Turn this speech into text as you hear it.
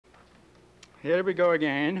Here we go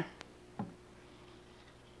again.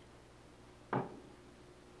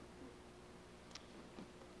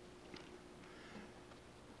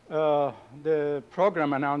 The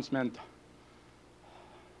program announcement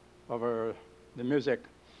over the music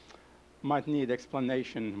might need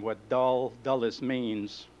explanation what dulles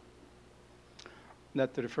means.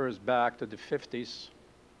 That refers back to the 50s.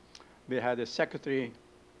 We had a secretary,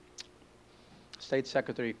 state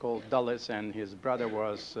secretary called Dulles, and his brother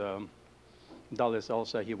was Dulles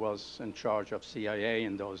also. He was in charge of CIA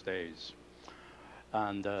in those days.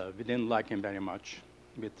 And we didn't like him very much.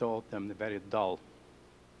 We thought him very dull.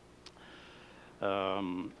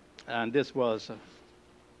 And this was,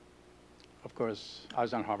 of course,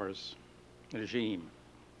 Eisenhower's regime.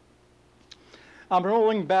 I'm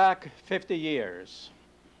rolling back 50 years.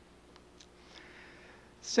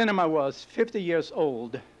 Cinema was 50 years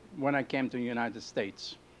old when I came to the United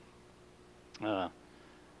States.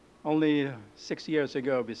 Only 6 years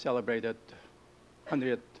ago, we celebrated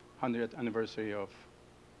 100th anniversary of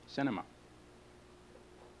cinema.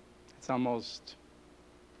 It's almost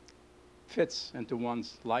fits into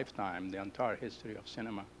one's lifetime, the entire history of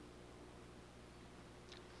cinema.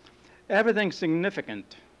 Everything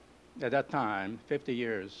significant at that time, 50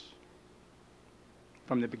 years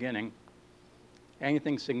from the beginning,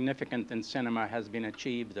 anything significant in cinema has been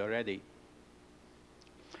achieved already.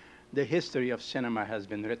 The history of cinema has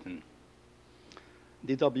been written.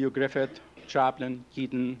 D.W. Griffith, Chaplin,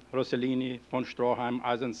 Keaton, Rossellini, von Stroheim,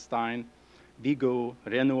 Eisenstein, Vigo,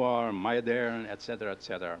 Renoir, Mayer, etc.,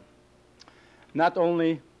 etc. Not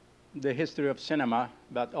only the history of cinema,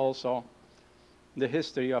 but also the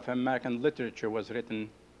history of American literature was written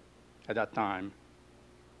at that time.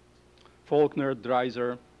 Faulkner,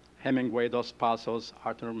 Dreiser, Hemingway, Dos Passos,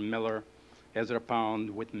 Arthur Miller, Ezra Pound,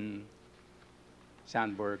 Whitman,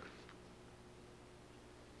 Sandberg.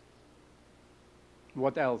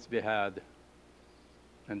 What else we had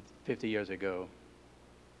 50 years ago?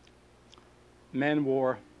 Men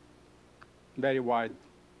wore very wide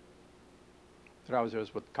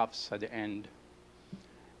trousers with cuffs at the end,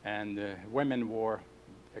 and women wore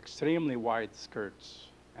extremely wide skirts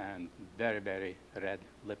and very, very red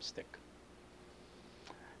lipstick.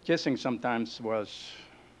 Kissing sometimes was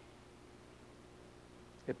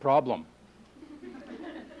a problem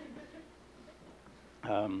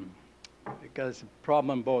because a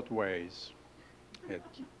problem both ways. That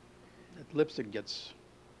lipstick gets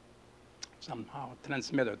somehow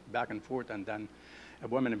transmitted back and forth, and then a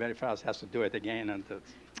woman very fast has to do it again. And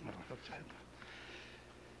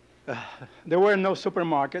there were no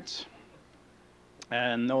supermarkets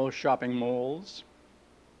and no shopping malls.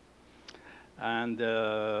 And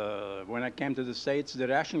when I came to the States, the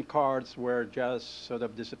ration cards were just sort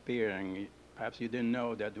of disappearing. Perhaps you didn't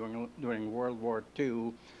know that during World War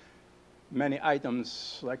II, many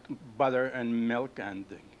items like butter and milk and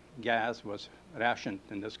gas was rationed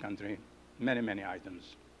in this country. Many, many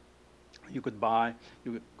items. You could buy,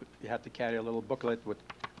 you had to carry a little booklet with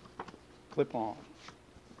clip-on,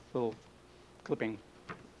 little clipping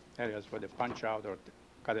areas where they punch out or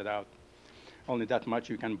cut it out. Only that much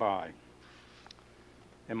you can buy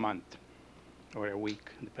a month or a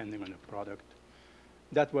week, depending on the product.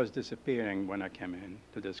 That was disappearing when I came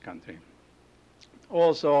into this country.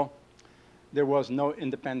 Also, there was no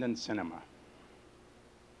independent cinema,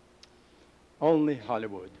 only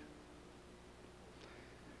Hollywood.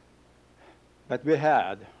 But we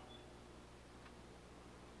had,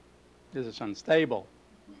 this is unstable.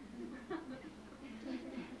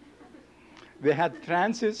 We had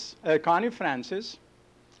Connie Francis,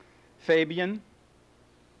 Fabian,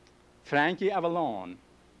 Frankie Avalon.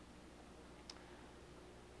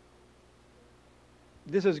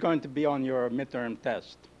 This is going to be on your midterm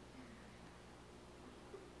test,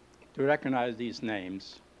 to recognize these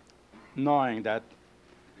names, knowing that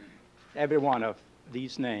every one of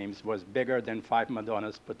these names was bigger than 5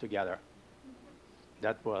 Madonnas put together.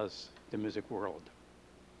 That was the music world.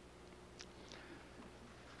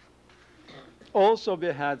 Also, we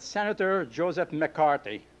had Senator Joseph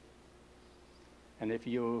McCarthy. And if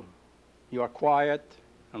you are quiet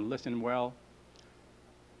and listen well,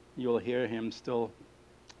 you'll hear him still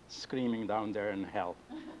screaming down there in hell.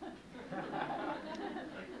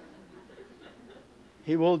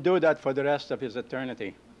 He will do that for the rest of his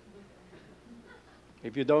eternity.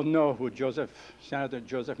 If you don't know who Senator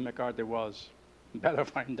Joseph McCarthy was, better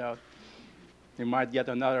find out. You might get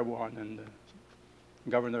another one, and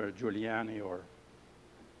Governor Giuliani or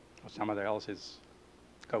somebody else's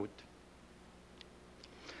coat.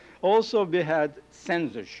 Also, we had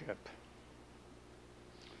censorship.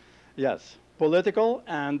 Yes, political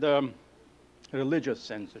and religious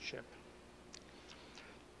censorship.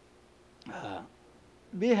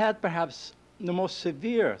 We had perhaps the most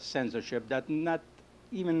severe censorship that not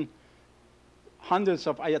even hundreds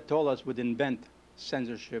of ayatollahs would invent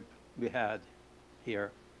censorship we had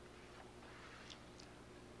here.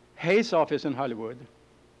 Hayes' office in Hollywood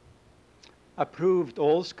approved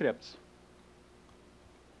all scripts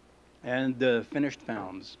and finished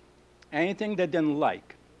films. Anything they didn't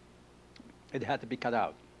like, it had to be cut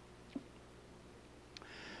out.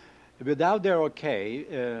 Without their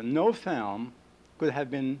okay, no film could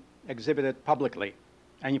have been exhibited publicly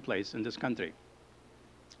any place in this country.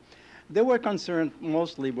 They were concerned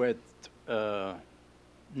mostly with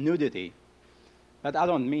nudity, but I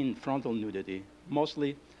don't mean frontal nudity,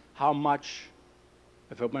 mostly how much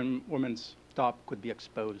of a woman's top could be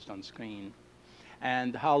exposed on screen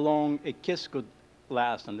and how long a kiss could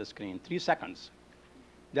last on the screen, 3 seconds.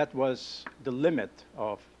 That was the limit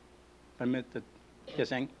of permitted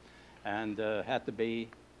kissing and had to be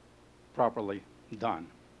properly done.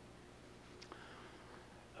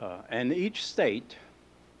 And each state,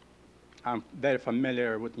 I'm very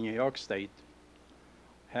familiar with New York State,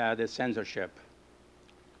 had a censorship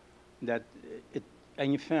that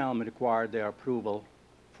any film required their approval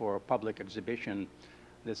for public exhibition.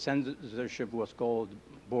 The censorship was called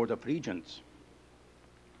Board of Regents.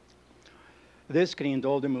 They screened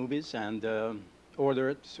all the movies and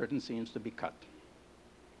ordered certain scenes to be cut.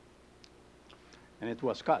 And it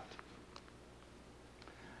was cut.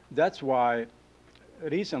 That's why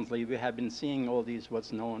recently we have been seeing all these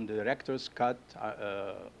what's known the director's cut,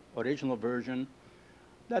 original version.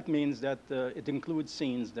 That means that it includes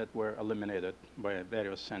scenes that were eliminated by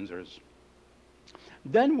various censors.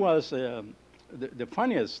 Then was the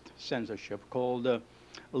funniest censorship called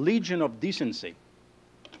Legion of Decency.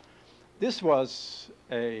 This was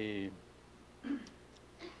a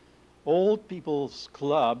old people's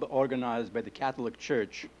club organized by the Catholic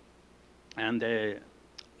Church, and they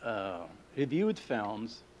reviewed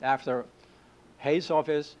films after Hayes'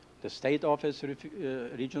 office, the state office,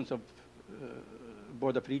 regions of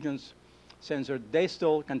Board of Regents censored. They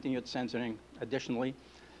still continued censoring additionally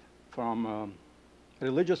from a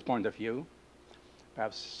religious point of view.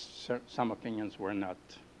 Perhaps some opinions were not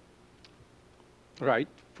right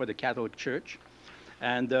for the Catholic Church.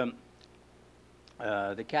 And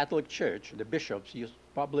the Catholic Church, the bishops, used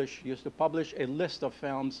to publish a list of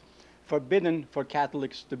films forbidden for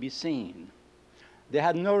Catholics to be seen. They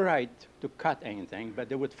had no right to cut anything, but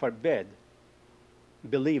they would forbid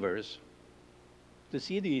believers to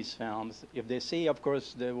see these films. If they see, of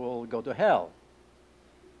course, they will go to hell.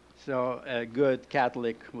 So a good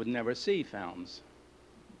Catholic would never see films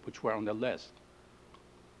which were on the list.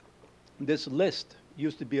 This list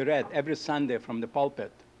used to be read every Sunday from the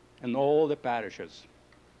pulpit in all the parishes.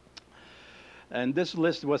 And this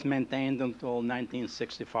list was maintained until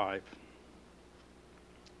 1965.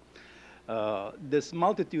 This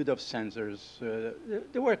multitude of censors,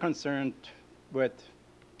 they were concerned with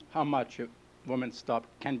how much a woman's top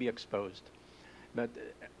can be exposed, but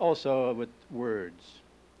also with words.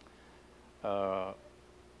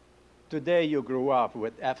 Today you grew up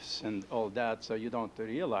with F's and all that, so you don't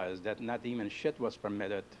realize that not even shit was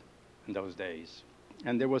permitted in those days.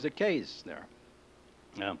 And there was a case there.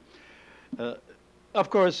 Of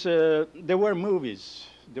course, there were movies.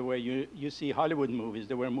 The way you see Hollywood movies,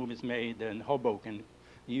 there were movies made in Hoboken.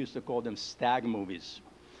 You used to call them stag movies,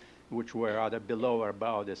 which were either below or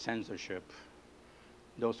above the censorship.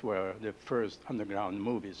 Those were the first underground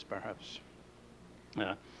movies, perhaps.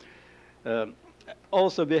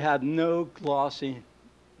 Also, we had no glossy,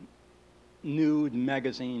 nude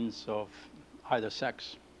magazines of either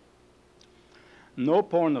sex. No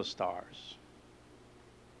porno stars.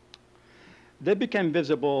 They became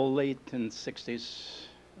visible late in the 60s,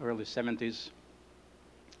 early 70s,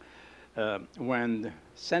 when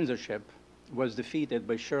censorship was defeated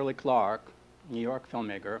by Shirley Clark, New York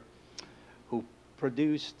filmmaker, who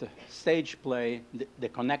produced the stage play, The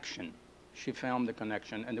Connection. She filmed The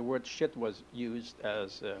Connection, and the word shit was used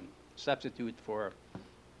as a substitute for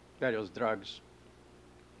various drugs,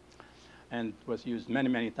 and was used many,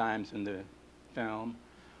 many times in the film,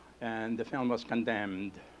 and the film was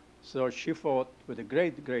condemned. So she fought with a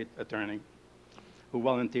great, great attorney who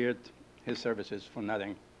volunteered his services for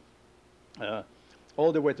nothing,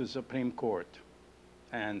 all the way to the Supreme Court,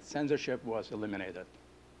 and censorship was eliminated.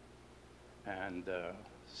 And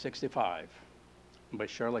 65 by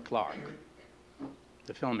Shirley Clark,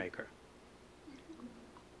 the filmmaker.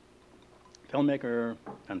 Filmmaker,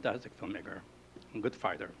 fantastic filmmaker, good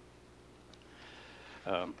fighter.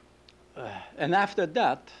 And after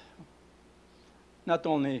that, not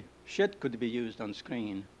only shit could be used on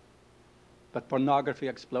screen, but pornography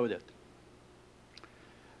exploded.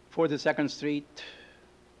 42nd Street,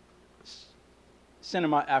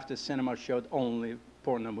 cinema after cinema showed only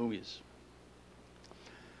porno movies.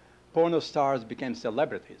 Porno stars became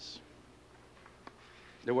celebrities.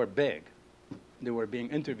 They were big. They were being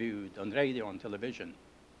interviewed on radio and television.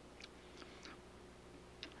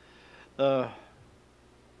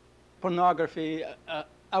 Pornography,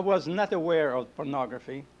 I was not aware of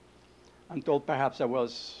pornography until perhaps I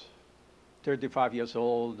was 35 years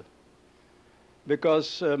old,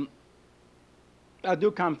 because I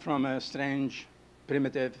do come from a strange,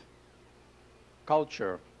 primitive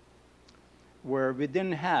culture where we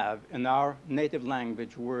didn't have in our native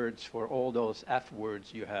language words for all those F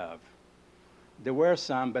words you have. There were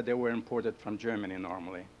some, but they were imported from Germany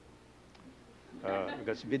normally.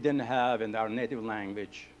 Because we didn't have in our native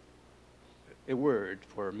language a word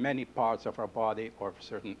for many parts of our body or for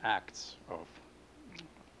certain acts of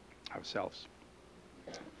ourselves.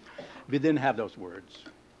 We didn't have those words.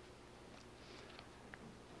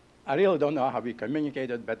 I really don't know how we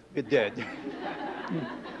communicated, but we did.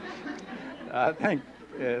 I think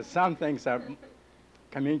some things are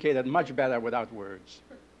communicated much better without words.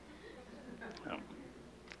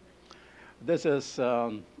 This is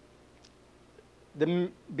the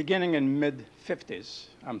beginning in mid-50s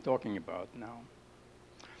I'm talking about now.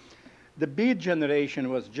 The Beat generation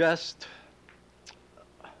was just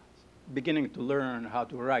beginning to learn how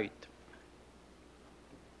to write.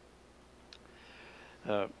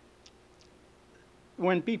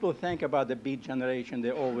 When people think about the Beat generation,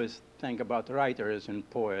 they always think about writers and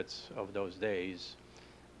poets of those days.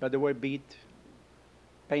 But there were Beat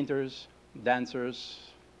painters,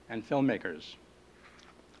 dancers, and filmmakers.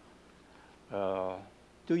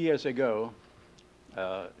 2 years ago,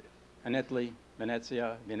 in Italy,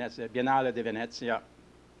 Biennale di Venezia,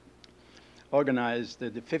 organized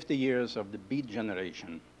the 50 years of the Beat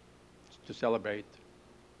generation to celebrate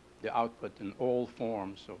the output in all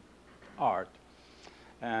forms of art.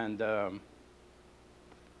 And I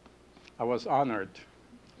was honored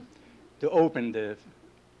to open the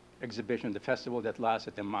exhibition, the festival that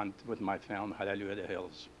lasted a month, with my film, Hallelujah the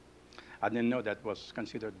Hills. I didn't know that was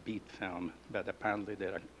considered Beat film, but apparently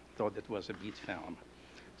they thought it was a Beat film.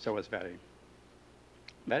 So I was very,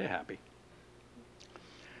 very happy.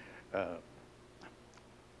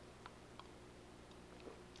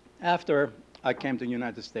 After I came to the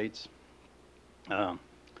United States,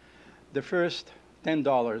 the first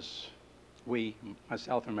 $10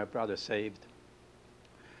 myself and my brother saved,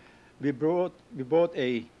 we bought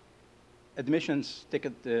a admissions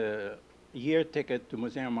ticket, year ticket to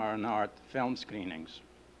Museum of Art film screenings.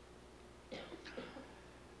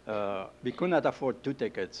 We could not afford 2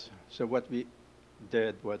 tickets, so what we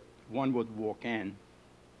did was one would walk in,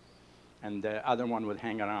 and the other one would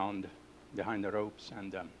hang around behind the ropes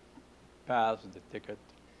and pass the ticket.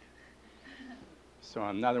 So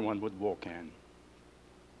another one would walk in.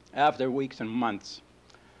 After weeks and months,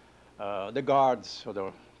 the guards,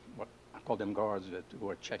 or what I call them guards, that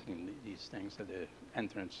were checking these things at the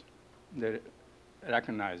entrance, they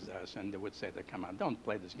recognized us, and they would say, "Come on, don't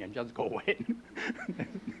play this game, just go in."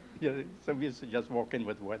 Yeah, so we used to just walk in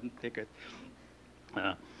with 1 ticket.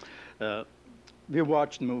 We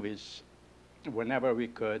watched movies whenever we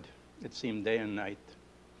could. It seemed day and night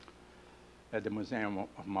at the Museum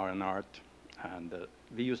of Modern Art. And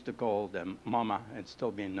we used to call them Mama. It's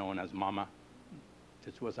still being known as Mama.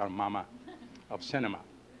 This was our Mama of cinema.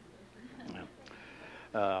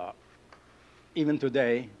 Even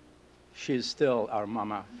today, she's still our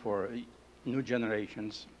Mama for new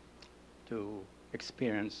generations to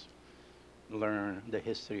experience, learn the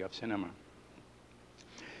history of cinema.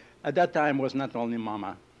 At that time, it was not only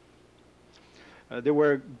Mama. There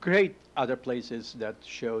were great other places that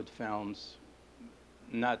showed films,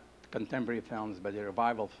 not contemporary films, but the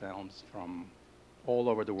revival films from all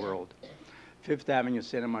over the world. Fifth Avenue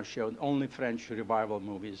Cinema showed only French revival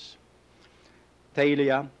movies.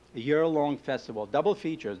 Thalia, a year-long festival, double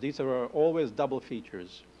features. These are always double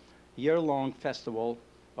features. Year-long festival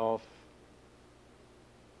of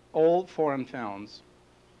all foreign films.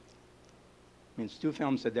 Means 2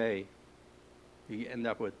 films a day. You end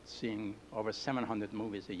up with seeing over 700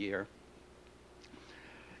 movies a year.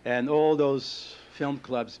 And all those film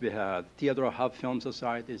clubs we had, Theodore Hub Film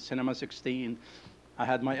Society, Cinema 16. I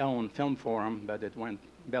had my own film forum, but it went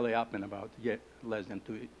belly up in about less than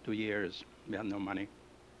two years. We had no money.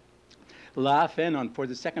 Laugh In on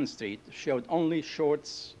 42nd Street showed only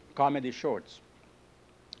shorts, comedy shorts.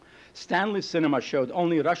 Stanley Cinema showed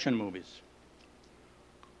only Russian movies.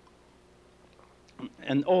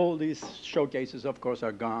 And all these showcases, of course,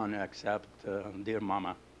 are gone except Dear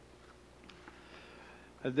Mama.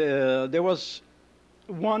 There was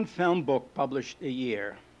one film book published a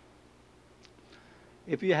year.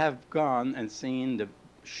 If you have gone and seen the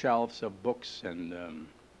shelves of books and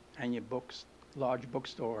any books, large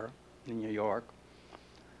bookstore in New York,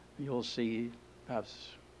 you'll see perhaps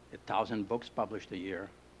 1,000 books published a year.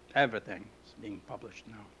 Everything is being published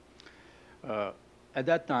now. At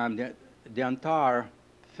that time, the entire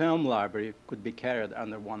film library could be carried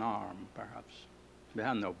under one arm, perhaps. We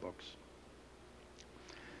had no books.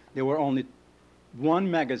 There were only one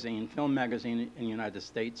magazine, film magazine in the United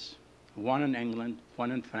States, one in England,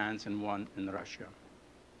 one in France, and one in Russia.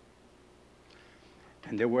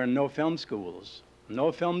 And there were no film schools,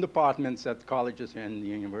 no film departments at colleges and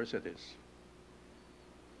universities.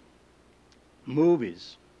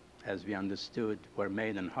 Movies, as we understood, were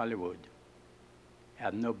made in Hollywood,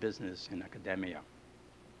 had no business in academia.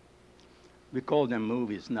 We call them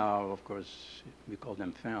movies now, of course, we call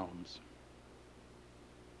them films.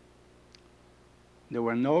 There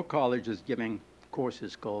were no colleges giving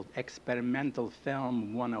courses called Experimental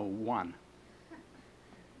Film 101.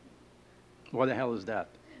 What the hell is that?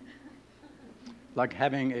 Like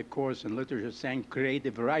having a course in literature saying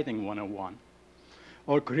Creative Writing 101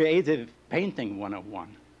 or Creative Painting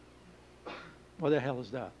 101. What the hell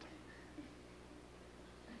is that?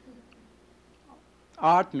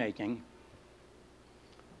 Art making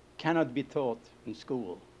cannot be taught in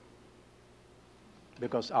school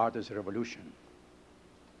because art is a revolution.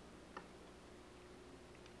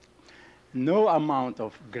 No amount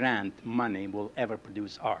of grant money will ever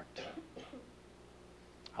produce art.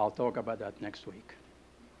 I'll talk about that next week.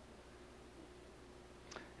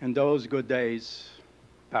 In those good days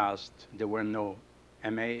past, there were no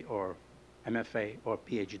MA or MFA or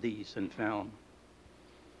PhDs in film.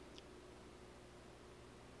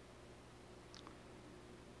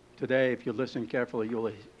 Today, if you listen carefully,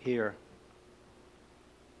 you'll hear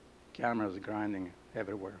cameras grinding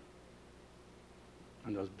everywhere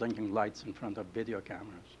and those blinking lights in front of video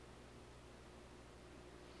cameras.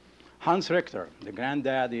 Hans Richter, the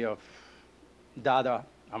granddaddy of Dada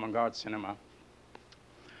avant-garde cinema,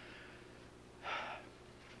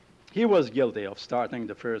 he was guilty of starting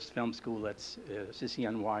the first film school at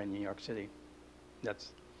CCNY in New York City.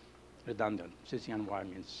 That's redundant. CCNY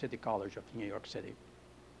means City College of New York City.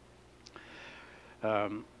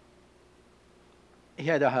 He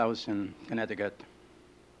had a house in Connecticut.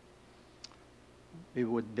 We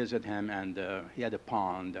would visit him, and he had a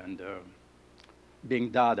pond, and being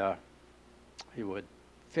Dada, he would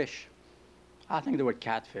fish. I think there were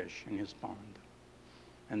catfish in his pond.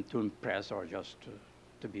 And to impress or just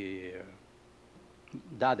to be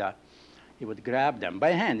Dada, he would grab them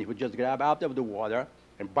by hand. He would just grab out of the water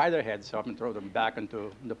and bite their heads up and throw them back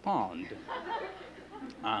into the pond.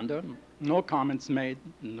 And no comments made.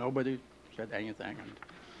 Nobody said anything.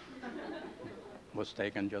 And was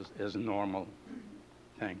taken just as a normal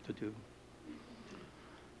thing to do.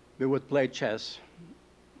 We would play chess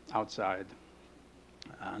outside.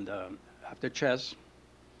 And after chess,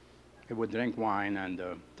 we would drink wine and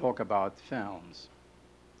talk about films.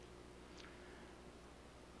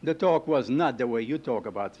 The talk was not the way you talk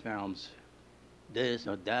about films, this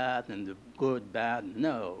or that, and the good, bad.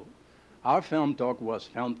 No. Our film talk was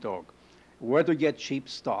film talk. Where to get cheap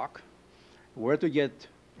stock, where to get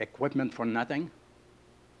equipment for nothing.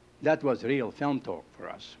 That was real film talk for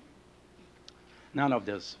us. None of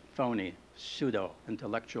this phony,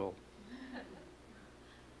 pseudo-intellectual.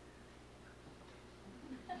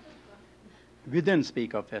 We didn't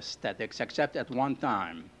speak of aesthetics, except at one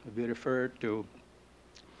time. We referred to,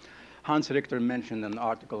 Hans Richter mentioned an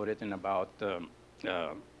article written about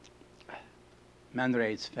Man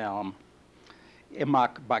Ray's film,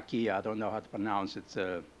 Emak Bakia, I don't know how to pronounce it. It's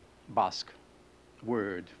a Basque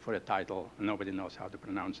word for a title. Nobody knows how to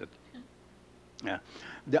pronounce it.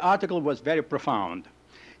 The article was very profound.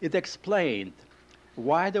 It explained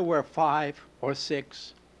why there were 5 or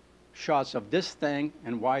 6 shots of this thing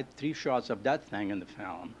and why 3 shots of that thing in the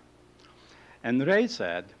film. And Ray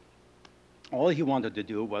said all he wanted to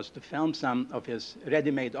do was to film some of his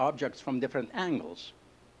ready-made objects from different angles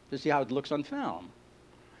to see how it looks on film.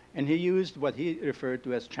 And he used what he referred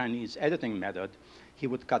to as Chinese editing method. He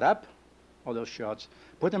would cut up all those shots,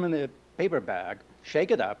 put them in a paper bag,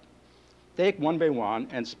 shake it up, take one by one,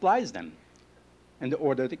 and splice them in the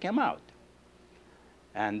order they came out.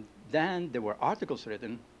 And then there were articles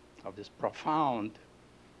written of this profound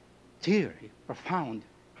theory, profound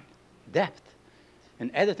depth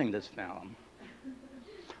in editing this film.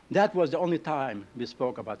 That was the only time we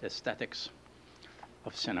spoke about aesthetics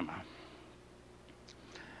of cinema.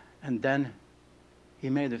 And then he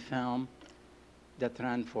made a film that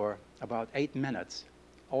ran for about 8 minutes.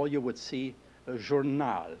 All you would see a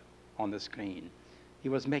journal on the screen. He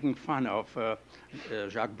was making fun of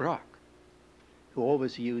Jacques Braque, who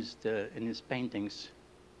always used in his paintings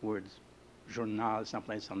words, journal,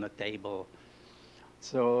 someplace on the table.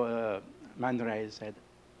 So Man Ray said,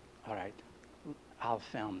 all right, I'll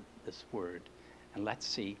film this word, and let's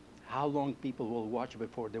see how long people will watch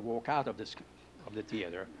before they walk out of the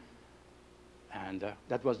theater. And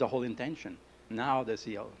that was the whole intention. Now they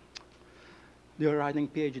see, they're writing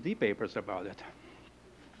PhD papers about it.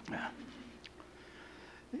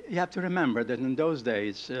 You have to remember that in those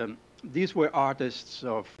days, these were artists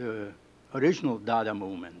of the original Dada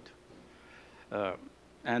movement.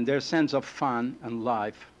 And their sense of fun and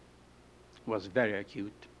life was very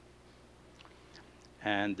acute,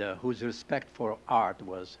 and whose respect for art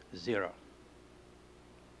was zero.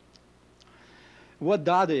 What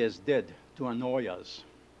Dadaists did to annoy us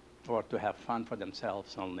or to have fun for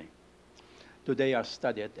themselves only, today are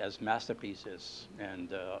studied as masterpieces and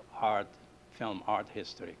film art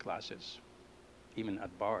history classes, even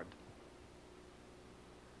at Bard.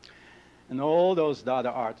 And all those Dada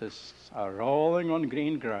artists are rolling on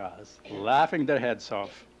green grass, laughing their heads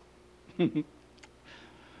off.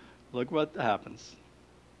 Look what happens.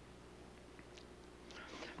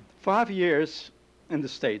 5 years in the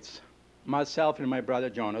States, myself and my brother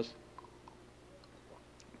Jonas,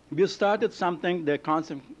 we started something, the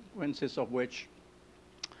consequences of which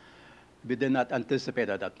we did not anticipate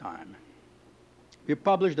at that time. We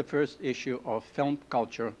published the first issue of Film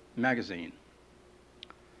Culture magazine.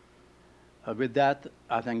 With that,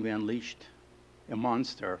 I think we unleashed a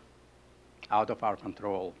monster out of our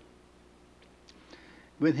control.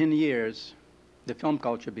 Within years, the Film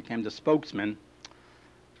Culture became the spokesman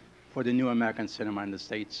for the new American cinema in the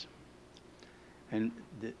States. And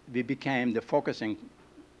we became the focusing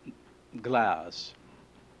glass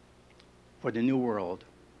for the new world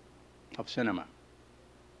of cinema.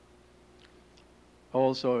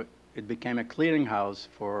 Also, it became a clearinghouse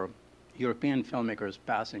for European filmmakers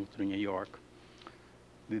passing through New York.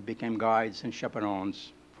 We became guides and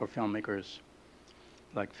chaperones for filmmakers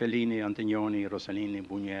like Fellini, Antonioni, Rossellini,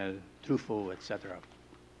 Buñuel, Truffaut, etc.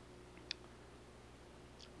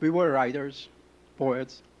 We were writers,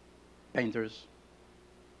 poets, painters.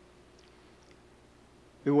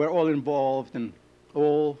 We were all involved in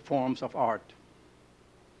all forms of art.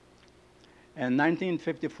 In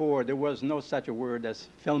 1954, there was no such a word as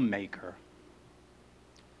filmmaker.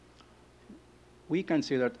 We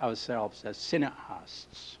considered ourselves as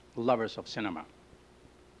cineasts, lovers of cinema.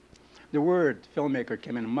 The word filmmaker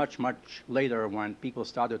came in much, much later when people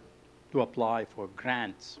started to apply for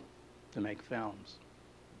grants to make films.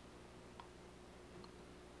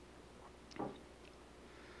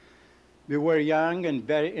 We were young and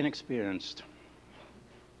very inexperienced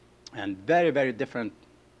and very, very different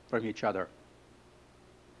from each other.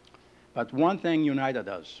 But one thing united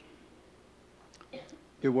us.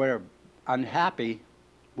 We were unhappy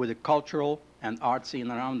with the cultural and art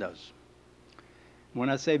scene around us. When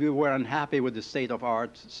I say we were unhappy with the state of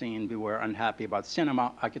art scene, we were unhappy about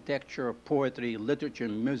cinema, architecture, poetry, literature,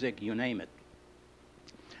 music, you name it.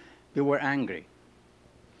 We were angry.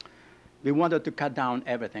 We wanted to cut down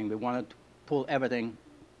everything. We wanted to pull everything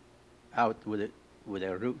out with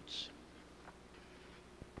their roots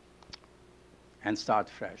and start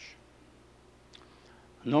fresh.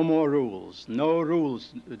 No more rules, no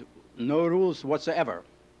rules whatsoever.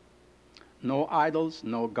 No idols,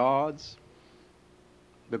 no gods,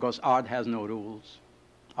 because art has no rules,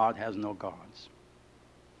 art has no gods.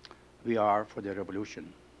 We are for the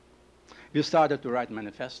revolution. We started to write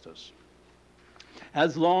manifestos.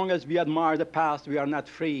 As long as we admire the past, we are not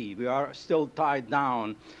free. We are still tied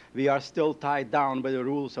down. We are still tied down by the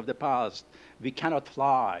rules of the past. We cannot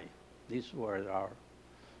fly. These were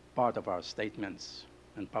part of our statements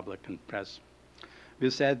in public and press. We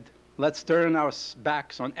said, let's turn our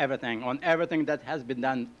backs on everything that has been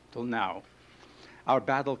done till now. Our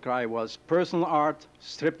battle cry was, personal art,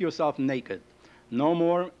 strip yourself naked. No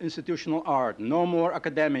more institutional art, no more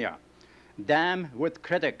academia. Damn with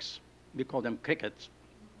critics. We call them crickets.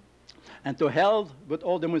 And to hell with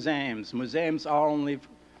all the museums. Museums are only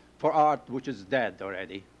for art which is dead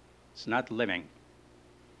already. It's not living.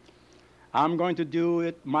 I'm going to do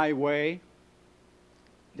it my way,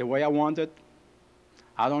 the way I want it.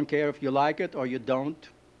 I don't care if you like it or you don't.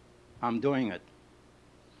 I'm doing it.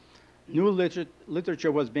 New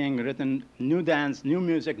literature was being written, new dance, new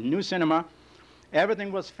music, new cinema.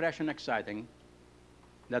 Everything was fresh and exciting.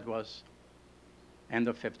 That was end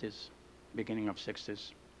of 50s, beginning of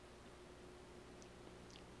 60s.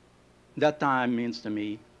 That time means to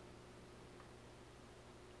me,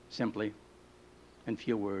 simply, in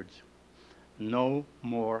few words, No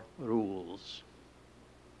more rules.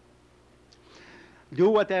 Do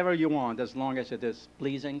whatever you want as long as it is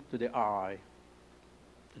pleasing to the eye,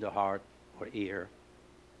 to the heart, or ear.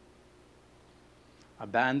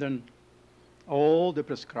 Abandon all the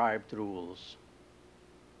prescribed rules.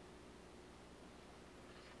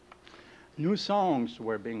 New songs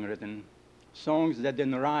were being written, songs that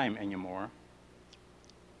didn't rhyme anymore.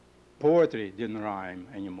 Poetry didn't rhyme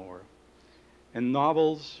anymore. And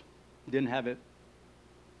novels didn't have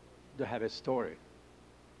a story.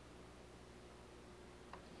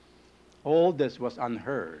 All this was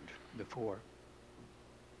unheard before.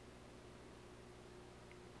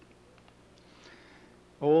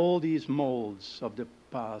 All these molds of the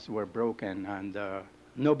past were broken, and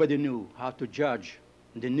nobody knew how to judge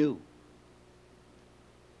the new.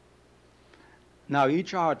 Now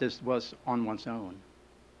each artist was on one's own,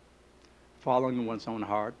 following one's own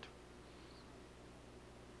heart.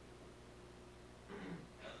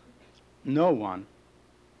 No one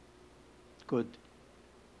could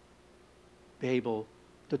be able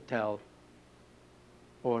to tell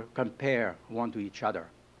or compare one to each other,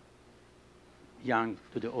 young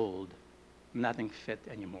to the old. Nothing fit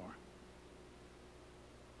anymore.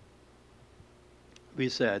 We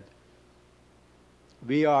said,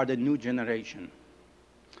 we are the new generation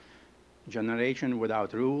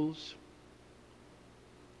without rules.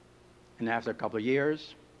 And after a couple of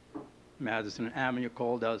years, Madison Avenue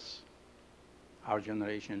called us, our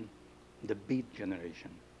generation, the beat generation.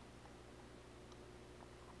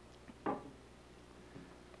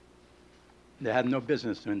 They had no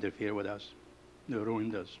business to interfere with us. They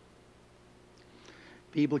ruined us.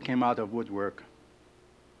 People came out of woodwork.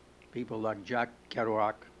 People like Jack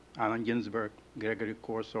Kerouac, Allen Ginsberg, Gregory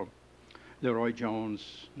Corso, Leroy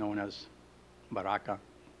Jones, known as Baraka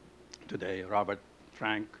today, Robert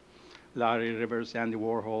Frank, Larry Rivers, Andy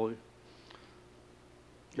Warhol,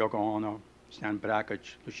 Yoko Ono, Stan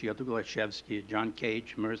Brakhage, Lucia Tukhachevsky, John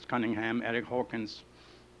Cage, Merce Cunningham, Eric Hawkins,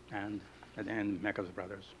 and at the end, Mekas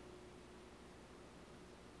brothers.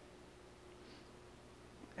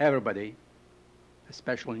 Everybody,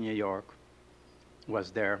 especially in New York,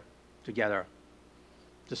 was there together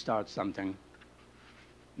to start something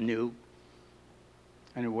new,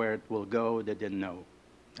 and where it will go, they didn't know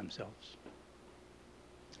themselves.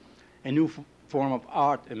 A new form of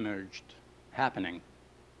art emerged, happening.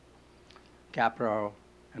 Capra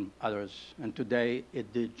and others, and today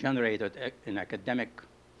it degenerated in academic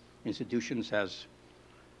institutions as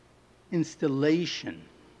installation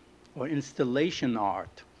or installation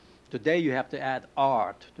art. Today you have to add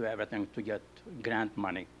art to everything to get grant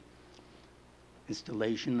money.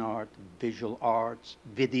 Installation art, visual arts,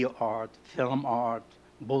 video art, film art,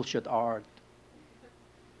 bullshit art.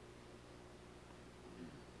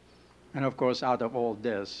 And of course, out of all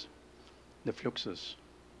this, the fluxus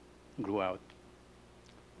grew out.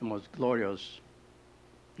 The most glorious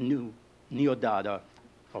new neo-dada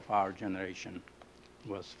of our generation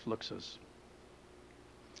was fluxus.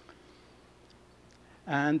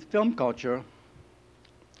 And film culture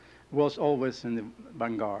was always in the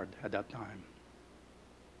vanguard at that time.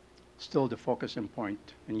 Still the focusing point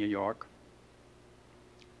in New York.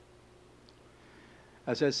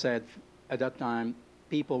 As I said, at that time,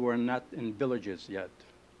 people were not in villages yet.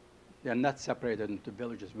 They're not separated into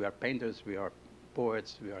villages. We are painters, we are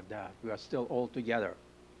poets, we are that. We are still all together.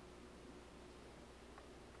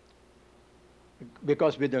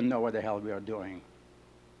 Because we don't know what the hell we are doing.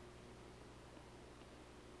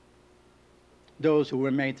 Those who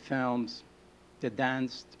made films, they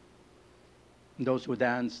danced. Those who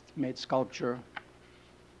danced made sculpture.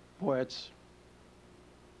 Poets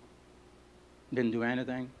didn't do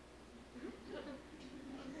anything.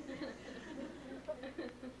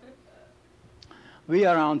 We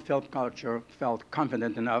around film culture felt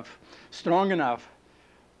confident enough, strong enough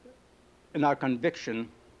in our conviction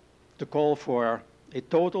to call for a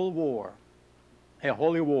total war, a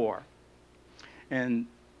holy war. In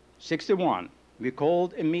 '61, we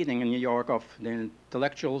called a meeting in New York of the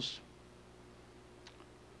intellectuals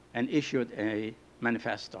and issued a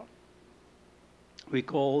manifesto. We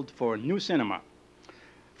called for new cinema,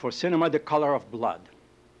 for cinema the color of blood.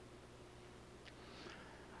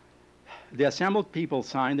 The assembled people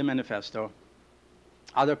signed the manifesto.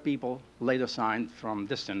 Other people later signed from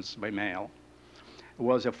distance by mail. It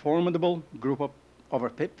was a formidable group of over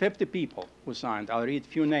 50 people who signed. I'll read a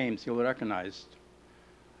few names, you'll recognize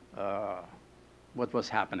what was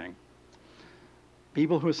happening.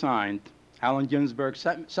 People who signed, Allen Ginsberg,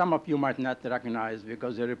 some of you might not recognize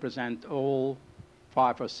because they represent all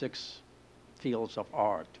 5 or 6 fields of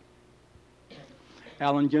art.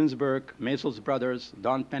 Allen Ginsberg, Maisels brothers,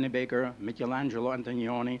 Don Pennebaker, Michelangelo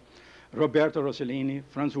Antonioni, Roberto Rossellini,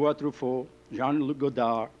 François Truffaut, Jean-Luc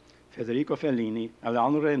Godard, Federico Fellini,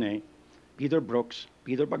 Alain Resnais, Peter Brooks,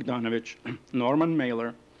 Peter Bogdanovich, Norman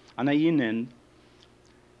Mailer, Anaïs Nin,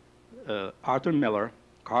 Arthur Miller,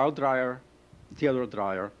 Carl Dreyer, Theodore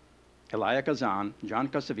Dreyer, Elia Kazan, John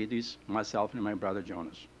Cassavetes, myself, and my brother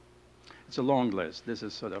Jonas. It's a long list. This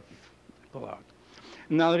is sort of pull out.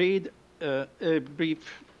 And I'll read a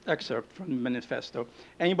brief excerpt from the manifesto.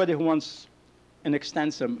 Anybody who wants an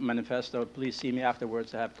extensive manifesto, please see me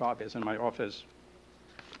afterwards. I have copies in my office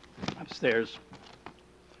upstairs.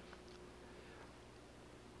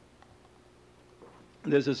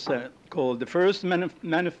 This is called the first statement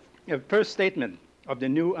of the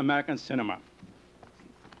new American cinema.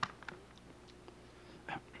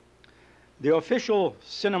 The official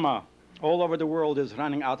cinema all over the world is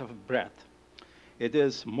running out of breath. It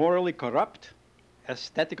is morally corrupt,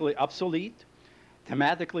 aesthetically obsolete,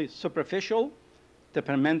 thematically superficial,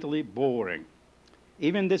 temperamentally boring.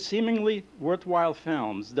 Even the seemingly worthwhile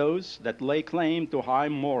films, those that lay claim to high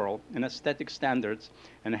moral and aesthetic standards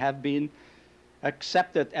and have been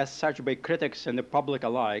accepted as such by critics and the public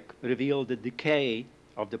alike, reveal the decay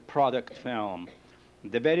of the product film.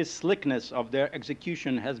 The very slickness of their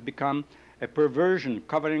execution has become a perversion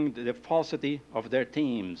covering the falsity of their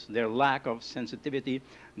themes, their lack of sensitivity,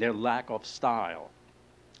 their lack of style.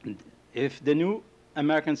 If the new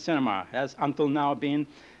American cinema has until now been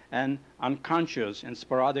an unconscious and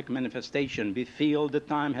sporadic manifestation, we feel the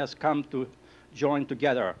time has come to join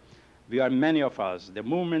together. We are many of us. The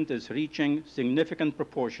movement is reaching significant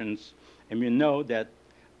proportions, and we know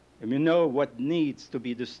what needs to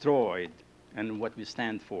be destroyed and what we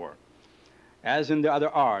stand for. As in the other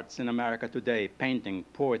arts in America today, painting,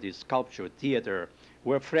 poetry, sculpture, theater,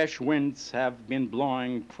 where fresh winds have been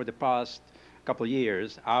blowing for the past couple of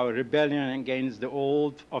years, our rebellion against the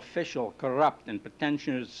old, official, corrupt, and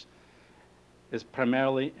pretentious is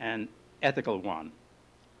primarily an ethical one.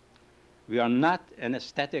 We are not an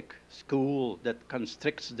aesthetic school that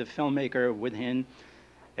constricts the filmmaker within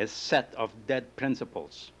a set of dead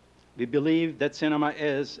principles. We believe that cinema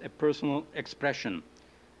is a personal expression.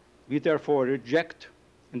 We therefore reject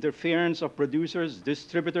interference of producers,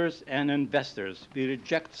 distributors, and investors. We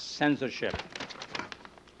reject censorship.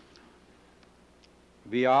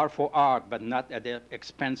 We are for art, but not at the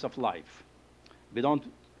expense of life. We don't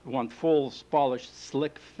want full, polished,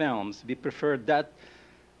 slick films. We prefer that.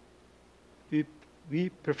 We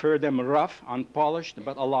prefer them rough, unpolished,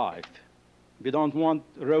 but alive. We don't want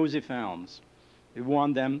rosy films. We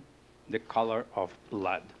want them the color of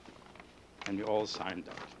blood. And we all signed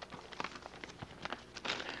up.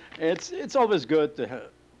 It's always good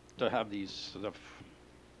to have these sort of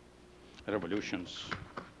revolutions,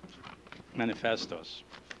 manifestos.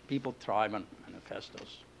 People thrive on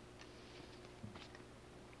manifestos.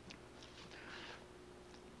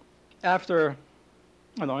 After,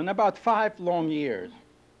 in about 5 long years,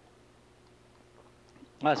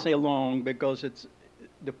 I say long because it's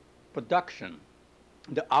the production,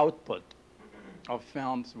 the output of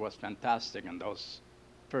films was fantastic in those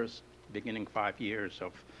first beginning 5 years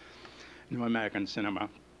of new American cinema.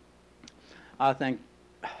 I think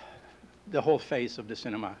the whole face of the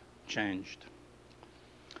cinema changed.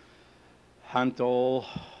 Until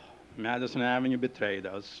Madison Avenue betrayed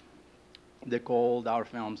us. They called our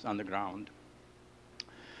films underground.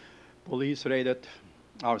 Police raided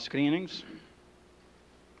our screenings.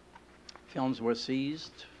 Films were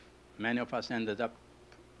seized. Many of us ended up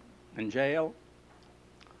in jail.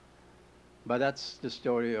 But that's the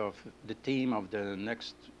story of the theme of the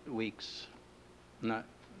next week's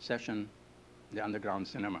session, the underground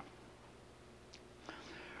cinema.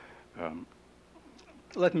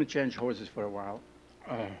 Let me change horses for a while.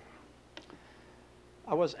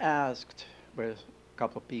 I was asked by a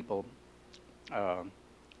couple of people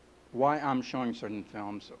why I'm showing certain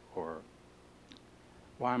films or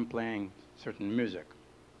why I'm playing certain music.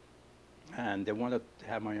 And they wanted to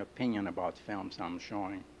have my opinion about films I'm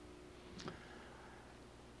showing.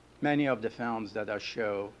 Many of the films that I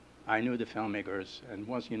show, I knew the filmmakers, and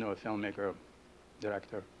once you know a filmmaker,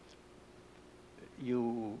 director,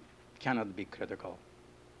 you cannot be critical.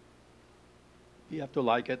 You have to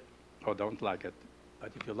like it or don't like it.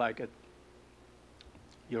 But if you like it,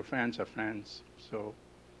 your friends are friends, so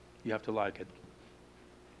you have to like it.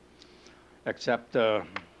 Except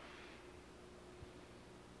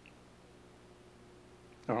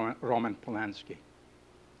Roman Polanski.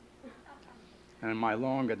 And in my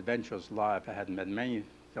long, adventurous life, I had met many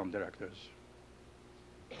film directors,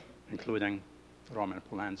 including Roman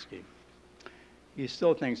Polanski. He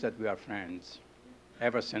still thinks that we are friends.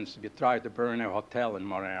 ever since we tried to burn a hotel in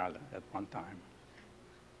Montreal at one time.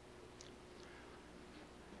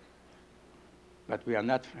 But we are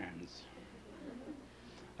not friends.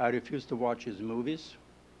 I refuse to watch his movies,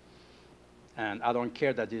 and I don't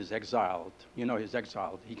care that he's exiled. You know, he's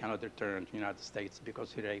exiled. He cannot return to the United States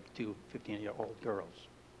because he raped two 15-year-old girls.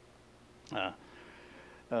 I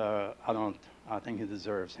think he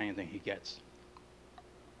deserves anything he gets.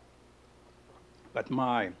 But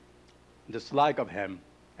my dislike of him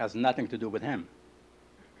has nothing to do with him.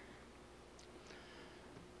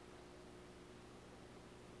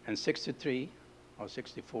 In '63 or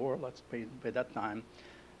 '64, let's say by that time,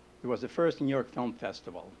 it was the first New York Film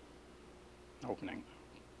Festival opening.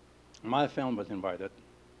 My film was invited,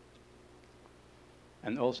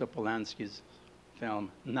 and also Polanski's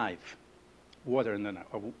film Knife, Water in the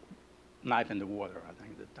Knife in the Water, I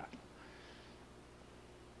think the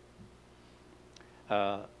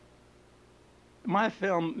title. My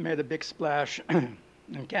film made a big splash in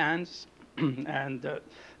Cannes, and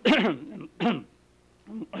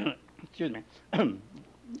excuse me,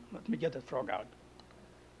 let me get that frog out.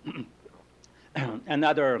 And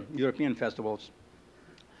other European festivals.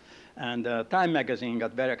 And Time magazine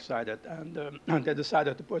got very excited, and they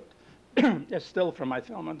decided to put a still from my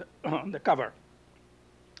film on the cover.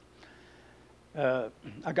 I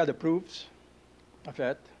got the proofs of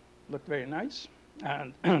it, looked very nice,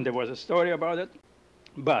 and there was a story about it,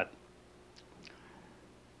 but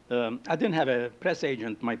I didn't have a press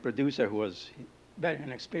agent. My producer, who was very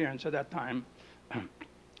inexperienced at that time,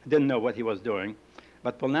 didn't know what he was doing.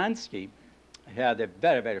 But Polanski had a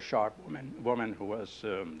very, very sharp woman who was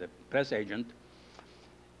the press agent,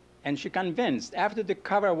 and she convinced, after the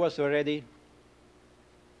cover was already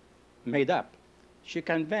made up, she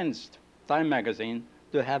convinced Time magazine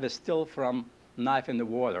to have a still from Knife in the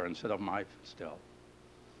Water instead of my still.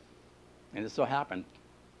 And it so happened,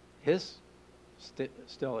 his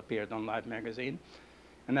still appeared on Life magazine,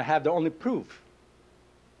 and I have the only proof,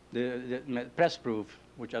 the press proof,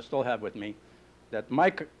 which I still have with me, that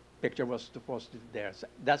my picture was supposed to be there. So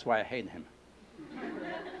that's why I hate him.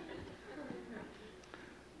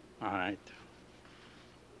 All right.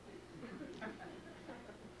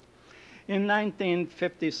 In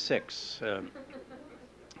 1956,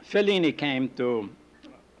 Fellini came to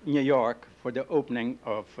New York for the opening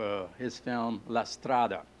of his film La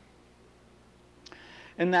Strada.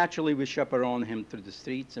 And naturally, we chaperoned him through the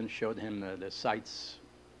streets and showed him the sights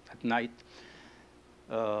at night.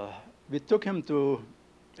 We took him to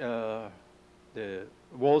the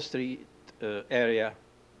Wall Street area,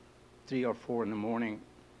 3 or 4 in the morning,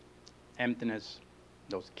 emptiness,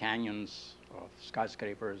 those canyons of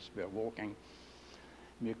skyscrapers. We are walking.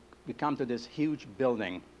 We come to this huge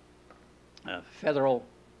building, Federal,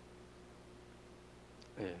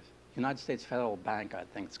 United States Federal Bank, I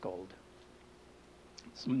think it's called.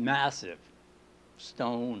 It's massive,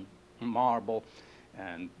 stone, marble,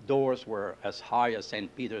 and doors were as high as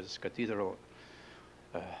St. Peter's Cathedral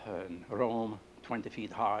in Rome, 20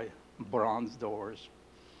 feet high, bronze doors.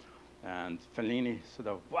 And Fellini sort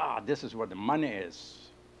of, wow, this is where the money is.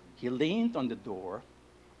 He leaned on the door,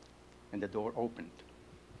 and the door opened.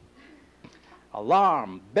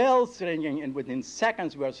 Alarm, bells ringing, and within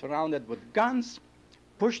seconds we were surrounded with guns,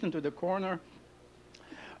 pushed into the corner,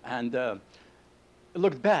 and it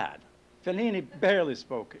looked bad. Fellini barely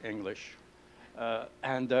spoke English,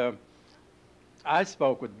 and I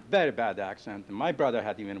spoke with very bad accent. My brother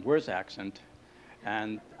had even worse accent.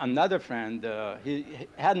 And another friend, he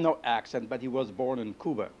had no accent, but he was born in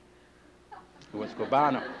Cuba. He was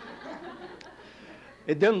Cubano.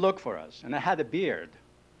 It didn't look for us, and I had a beard.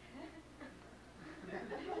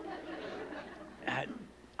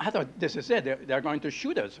 I thought, this is it. They're going to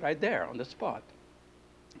shoot us right there on the spot.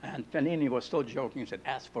 And Fellini was still joking. He said,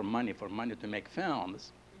 ask for money to make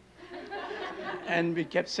films. And we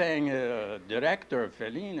kept saying, director,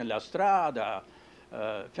 Fellini, La Strada,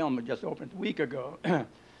 film just opened a week ago.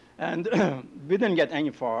 And we didn't get any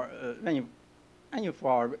farther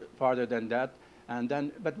than that. And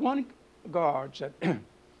then, but one guard said,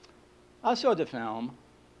 I saw the film.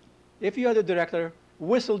 If you are the director,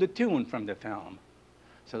 whistle the tune from the film.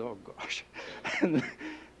 I said, oh gosh.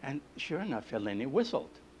 And sure enough, Fellini whistled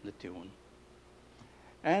the tune.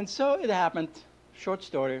 And so it happened. Short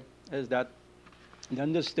story is that they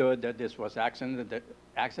understood that this was accident.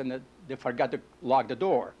 They forgot to lock the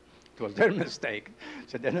door. It was their mistake.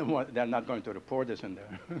 So they're not going to report this in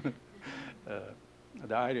the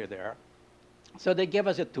diary there. So they gave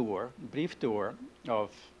us a tour, brief tour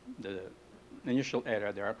of the initial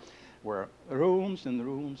area there, where rooms and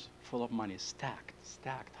rooms full of money, stacked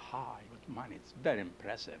high with money. It's very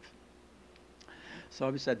impressive. So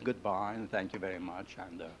we said goodbye and thank you very much.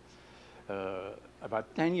 And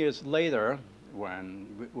about 10 years later, when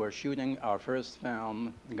we were shooting our first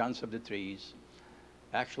film, Guns of the Trees,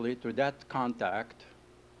 actually through that contact,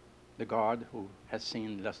 the guard who has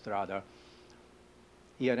seen La Strada,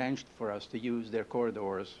 he arranged for us to use their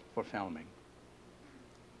corridors for filming.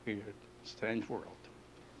 Weird, strange world.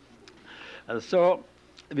 So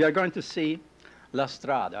we are going to see La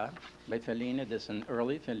Strada by Fellini. This is an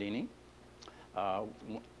early Fellini.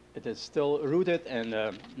 It is still rooted in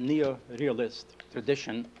a neo-realist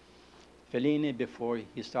tradition. Fellini, before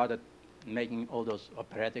he started making all those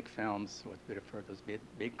operatic films, what we refer to as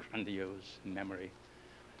big grandiose in memory,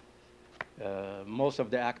 most of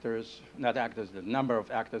the actors, not actors, the number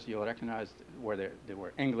of actors you'll recognize, whether they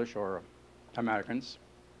were English or Americans.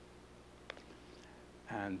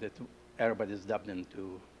 And everybody's dubbed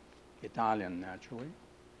into Italian, naturally.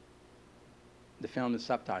 The film is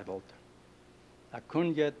subtitled. I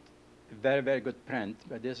couldn't get a very, very good print,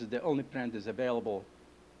 but this is the only print that's available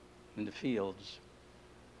in the fields.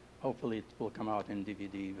 Hopefully it will come out in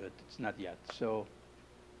DVD, but it's not yet. So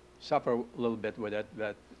suffer a little bit with it,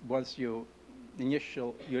 but once your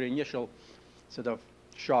initial sort of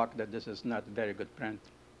shock that this is not very good print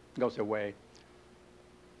goes away,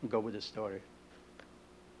 go with the story.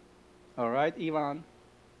 All right, Ivan,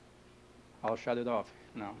 I'll shut it off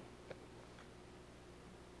now.